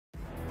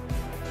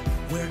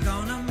We're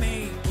gonna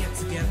make it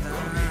together.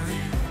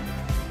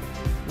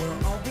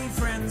 We'll all be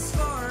friends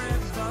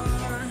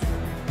forever.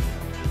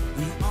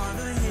 We are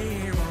the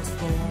heroes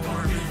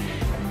born.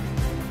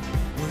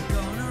 We're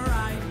gonna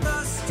ride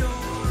the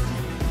storm.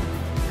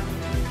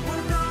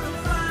 We're gonna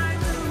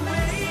find a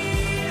way.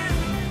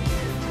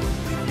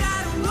 We've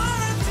got a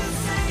world to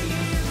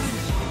save.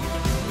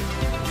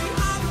 We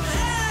are the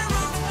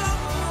heroes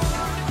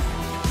born.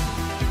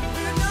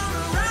 We're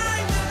gonna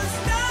ride the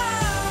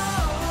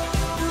storm.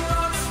 We're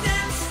gonna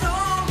stand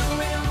strong and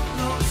we'll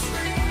blow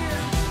free.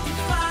 The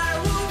fire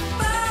will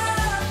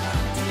burn.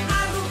 The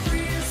ice will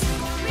freeze.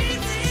 We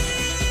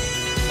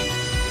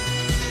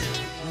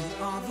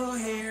are the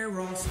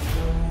heroes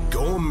born.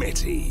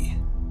 GORMITI.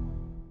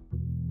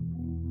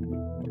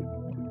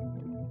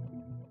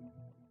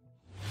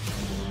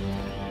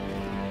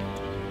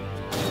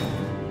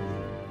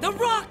 The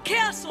Rock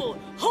Castle,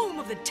 home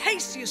of the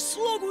tastiest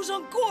slogos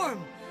on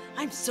Gorm.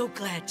 I'm so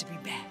glad to be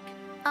back.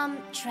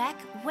 Trek,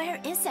 where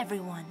is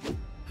everyone?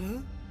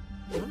 Huh?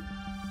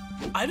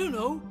 I don't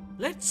know.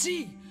 Let's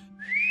see.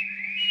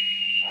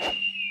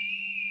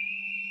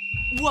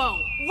 Whoa,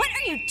 What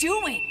are you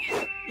doing?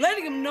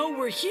 letting them know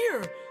we're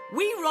here.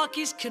 We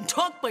Rockies can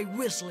talk by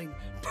whistling.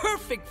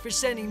 Perfect for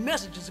sending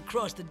messages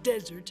across the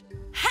desert.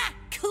 Ha!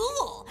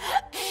 Cool!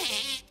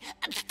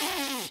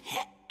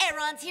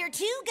 Aaron's here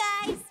too,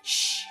 guys.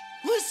 Shh,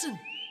 listen.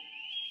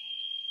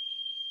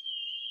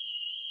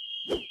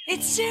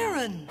 It's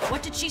Saren.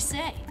 What did she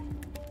say?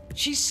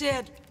 She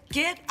said,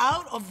 get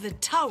out of the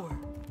tower.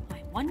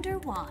 I wonder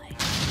why.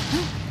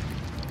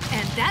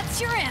 And that's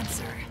your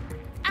answer.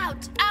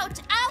 Out,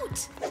 out,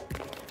 out!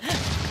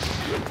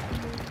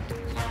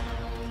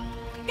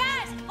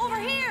 Guys, over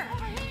here!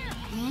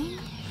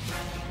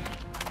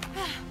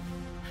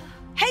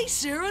 Hey,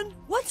 Saren,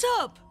 what's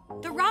up?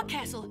 The Rock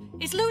Castle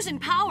is losing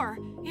power.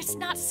 It's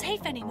not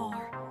safe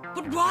anymore.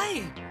 But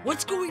why?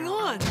 What's going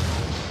on?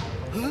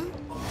 Huh?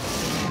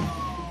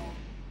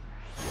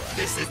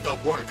 This is the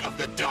work of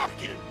the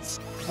Darkans.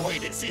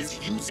 Voidus is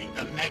using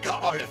the Meka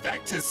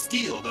Artifact to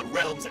steal the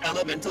realm's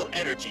elemental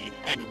energy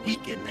and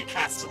weaken the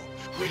castle.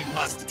 We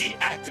must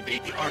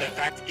deactivate the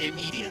artifact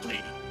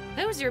immediately.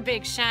 Who's your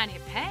big shiny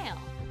pal?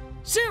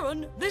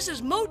 Saren, this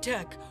is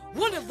Motek,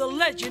 one of the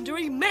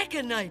legendary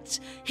Meka Knights.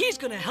 He's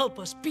gonna help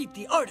us beat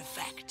the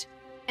artifact.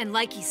 And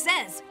like he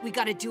says, we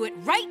gotta do it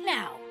right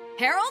now.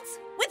 Heralds,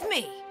 with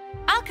me.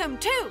 I'll come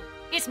too.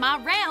 It's my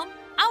realm.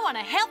 I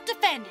wanna help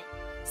defend it.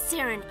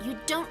 Saren, you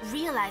don't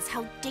realize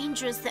how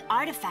dangerous the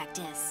artifact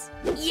is.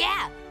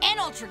 Yeah, and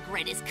Ultra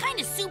Gredd is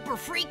kinda super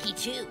freaky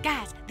too.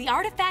 Guys, the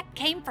artifact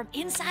came from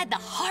inside the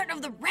heart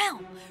of the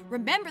realm.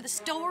 Remember the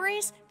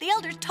stories? The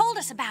elders told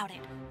us about it.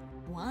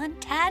 One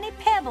tiny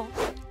pebble.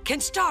 Can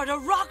start a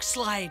rock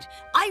slide.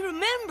 I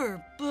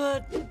remember,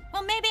 but...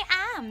 Well, maybe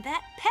I'm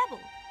that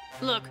pebble.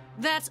 Look,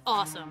 that's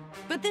awesome.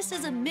 But this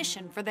is a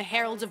mission for the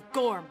Heralds of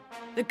Gorm,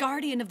 the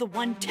guardian of the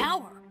One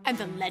Tower, and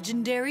the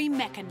legendary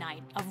Meka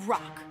Knight of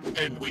Rock.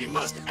 And we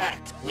must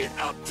act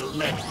without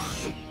delay.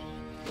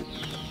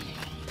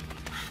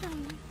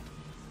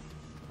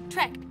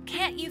 Trek,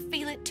 can't you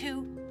feel it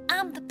too?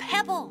 I'm the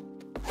pebble.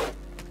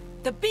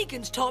 The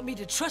beacons taught me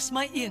to trust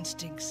my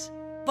instincts,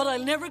 but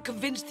I'll never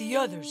convince the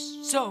others.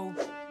 So,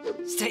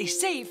 stay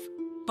safe,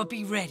 but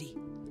be ready,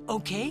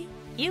 okay?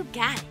 You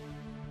got it.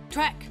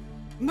 Trek,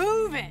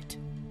 move it.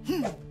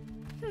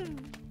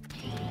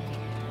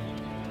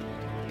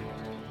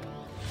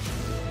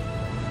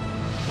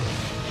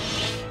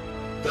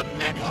 The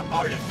Meka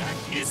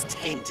Artifact is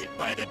tainted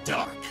by the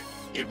dark.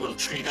 It will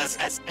treat us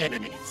as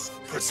enemies.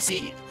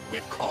 Proceed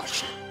with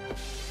caution.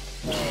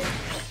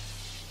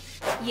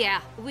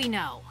 Yeah, we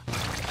know.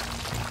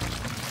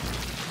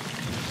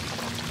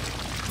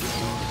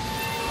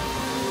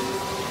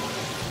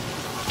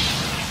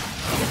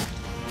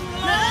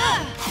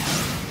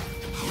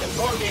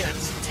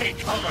 Gormians, take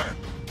cover!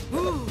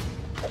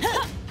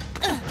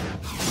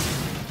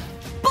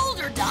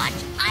 Boulder dodge!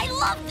 I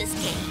love this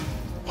game!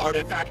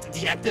 Artifact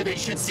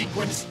deactivation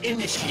sequence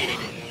initiated.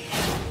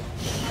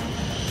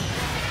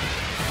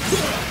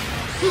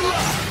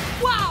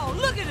 Wow,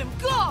 look at him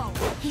go!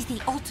 He's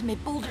the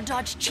ultimate boulder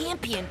dodge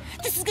champion.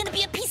 This is gonna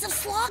be a piece of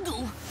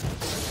slogoo.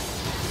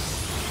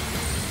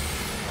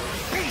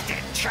 Beat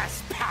it,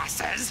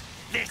 trespassers!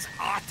 This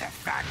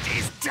artifact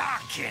is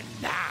Darkan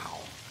now!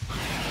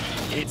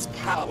 Its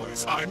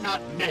powers are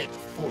not meant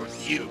for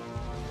you.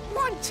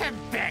 Want to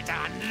bet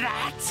on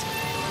that?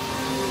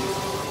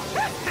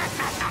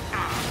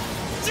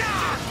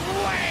 Dark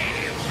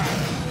Wave!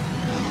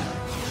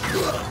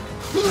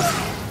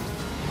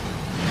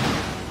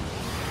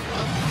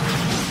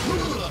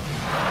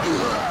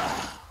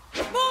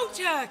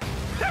 Motek!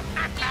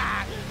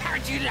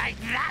 How'd you like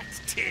that,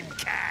 Tin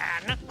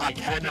Can? I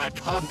cannot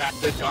combat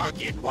the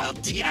Darkan while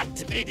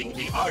deactivating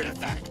the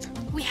artifact.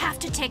 We have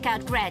to take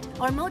out Gredd,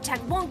 or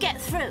Motek won't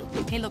get through.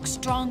 He looks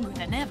stronger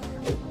than ever.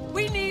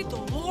 We need the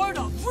Lord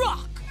of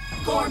Rock!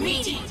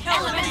 GORMITI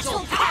elemental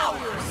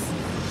powers!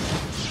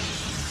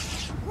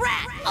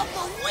 Rat of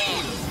the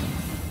wind!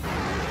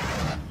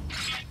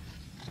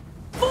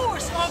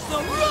 Force of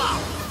the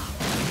Rock!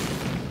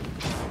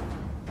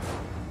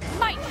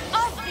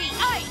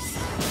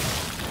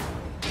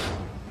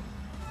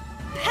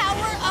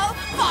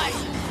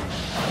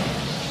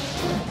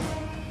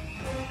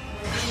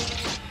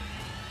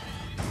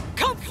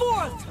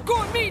 forth,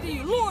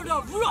 GORMITI, Lord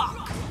of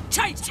Rock,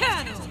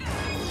 Titano!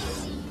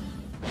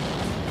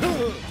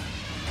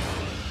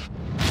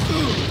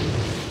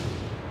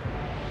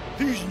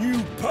 These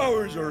new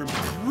powers are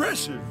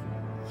impressive.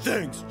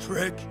 Thanks,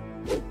 Trek.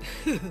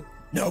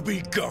 Now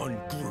be gone,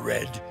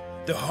 Gredd.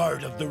 The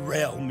heart of the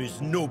realm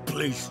is no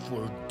place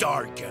for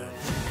Darkan.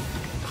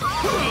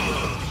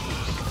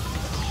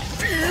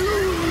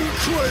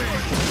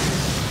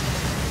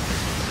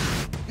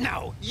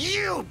 No,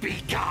 you be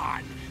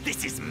gone!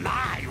 This is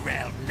my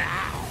realm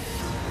now!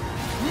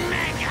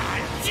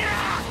 Mega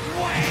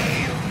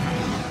Darkwave!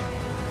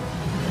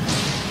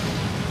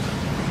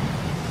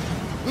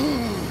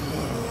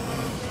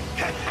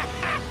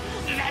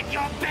 That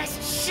your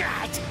best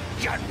shot?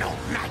 You're no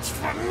match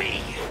for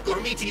me!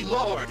 Gormiti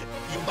Lord,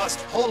 you must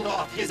hold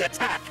off his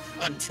attack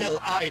until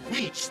I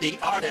reach the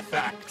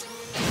artifact.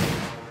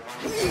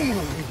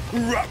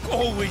 Rock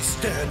always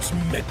stands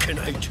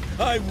Mekanite.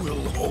 I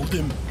will hold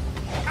him.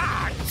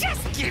 Ah,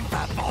 just give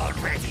up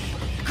already!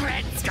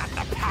 Gredd's got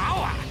the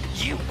power!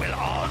 You will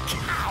all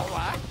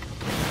cower!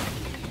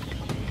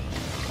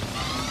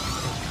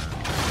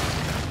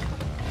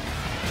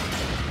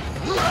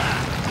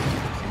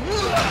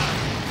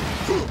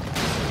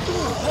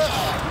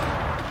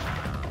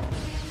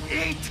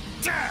 Eat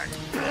dirt,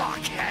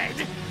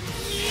 blockhead!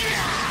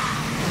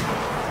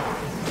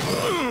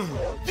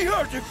 The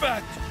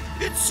artifact!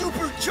 It's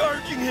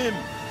supercharging him!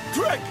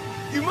 Trek,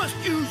 you must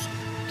use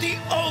the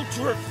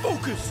ultra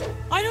focus!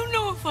 I don't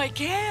know if I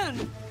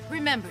can.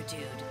 Remember,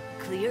 dude,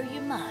 clear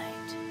your mind.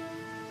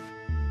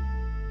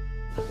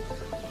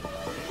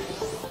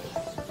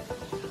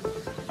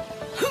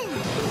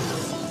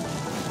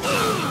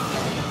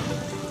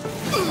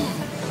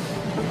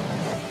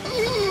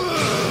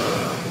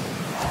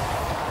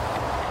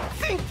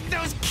 Think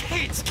those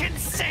kids can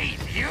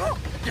save you?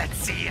 Let's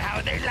see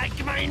how they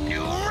like my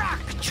new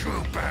rock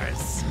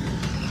troopers!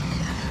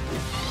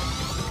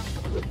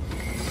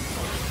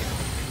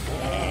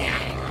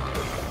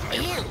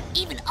 Ew,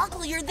 even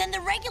uglier than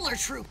the regular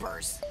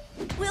troopers.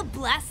 We'll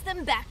blast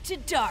them back to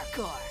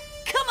Darkor.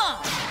 Come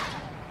on!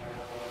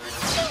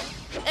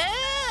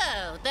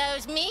 Oh,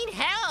 those mean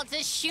heralds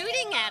are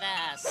shooting at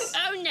us.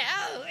 Oh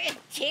no, it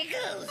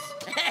tickles!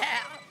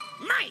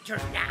 My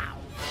turn now!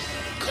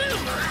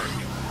 Gloom!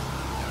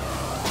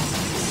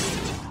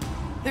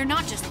 They're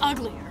not just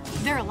uglier,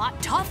 they're a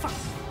lot tougher.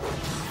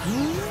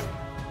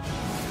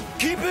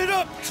 Keep it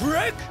up,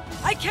 Trek!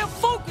 I can't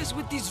focus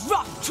with these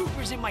rock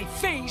troopers in my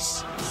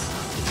face.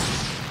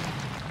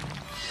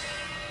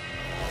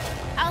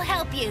 I'll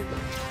help you.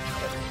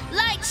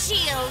 Light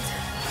shield!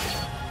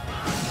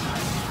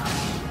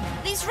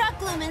 These rock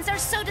lumens are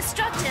so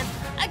destructive.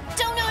 I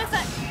don't know if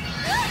I...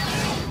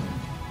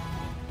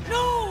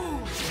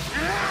 No!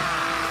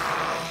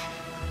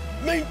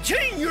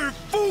 Maintain your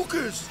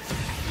focus!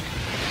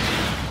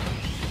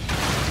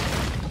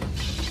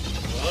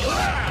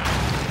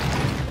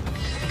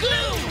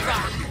 Gloom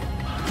rock!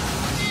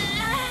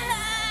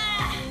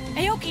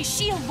 Aoki's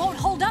shield won't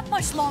hold up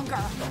much longer.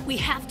 We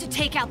have to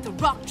take out the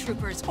rock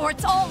troopers or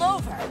it's all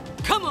over.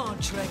 Come on,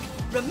 Trek.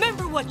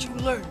 Remember what you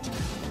learned.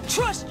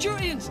 Trust your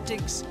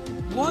instincts.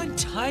 One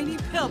tiny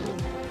pebble.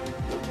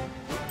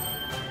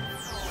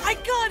 I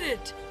got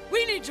it!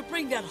 We need to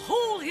bring that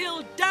whole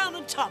hill down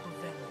on top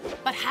of them.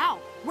 But how?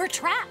 We're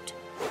trapped.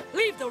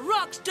 Leave the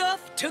rock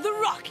stuff to the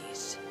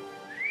Rockies.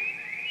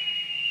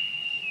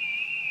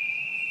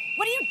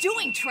 What are you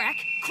doing,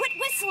 Trek? Quit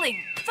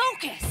whistling.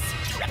 Focus.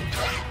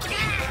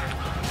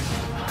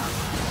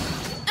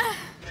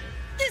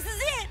 This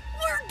is it!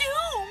 We're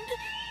doomed!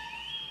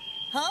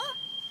 Huh?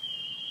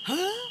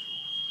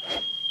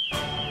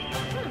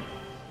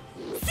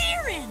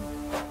 Siren!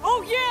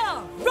 Oh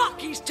yeah!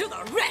 Rockies to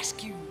the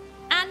rescue!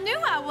 I knew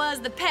I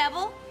was the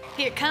pebble.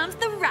 Here comes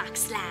the rock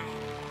slide.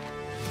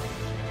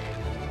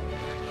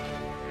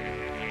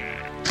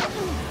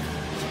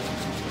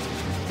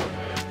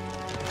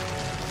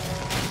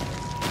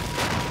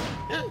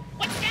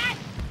 What's that?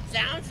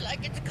 Sounds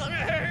like it's gonna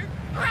hurt.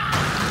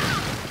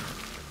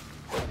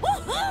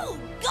 Woohoo!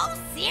 Go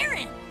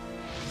Siren!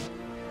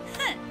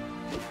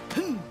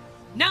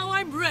 Now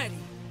I'm ready.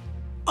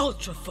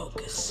 Ultra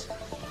focus.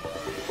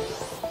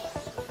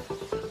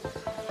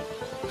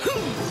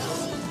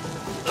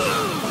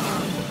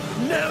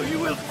 Now you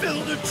will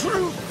feel the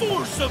true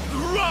force of the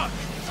rock!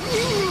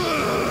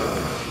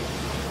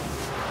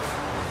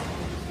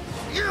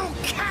 You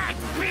can't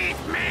beat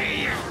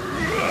me!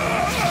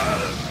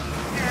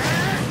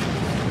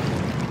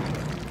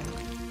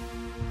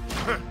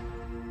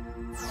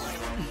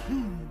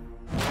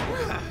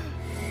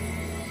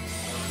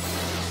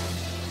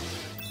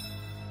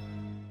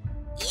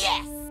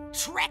 Yes!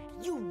 Trek,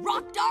 you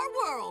rocked our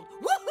world!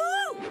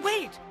 Woohoo!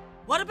 Wait,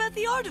 what about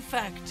the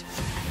artifact?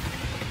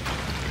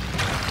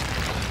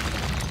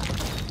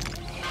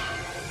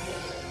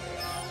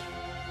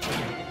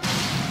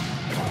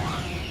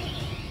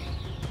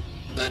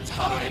 The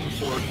time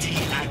for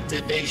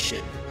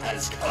deactivation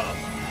has come.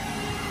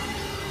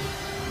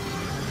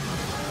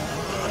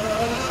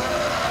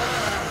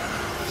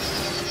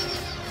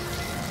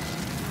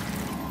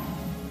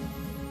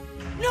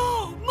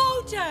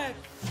 attack!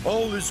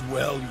 All is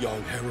well,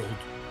 young herald.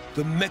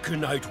 The Meka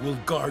Knight will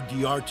guard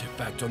the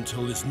artifact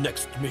until his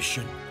next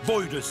mission.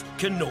 Voidus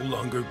can no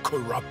longer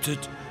corrupt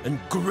it, and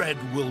Gredd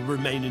will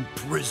remain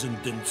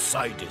imprisoned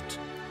inside it.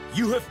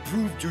 You have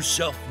proved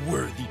yourself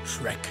worthy,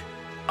 Trek.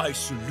 I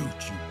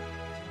salute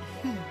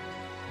you.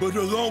 But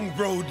a long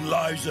road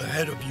lies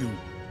ahead of you.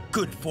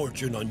 Good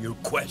fortune on your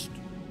quest.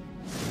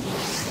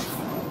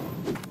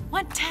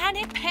 One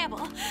tiny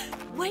pebble.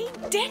 We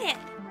did it!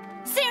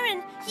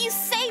 Saren, you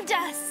saved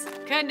us!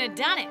 Couldn't have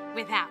done it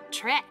without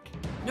Trek.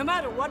 No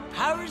matter what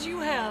powers you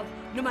have,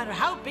 no matter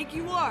how big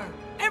you are,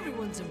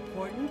 everyone's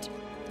important.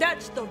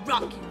 That's the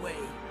Rocky way.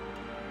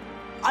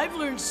 I've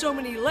learned so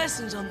many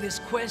lessons on this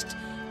quest,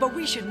 but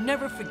we should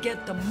never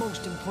forget the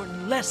most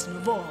important lesson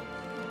of all.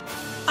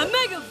 A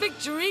mega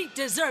victory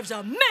deserves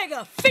a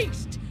mega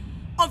feast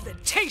of the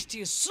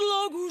tastiest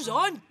slogoos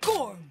on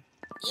Gorm.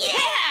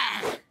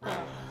 Yeah!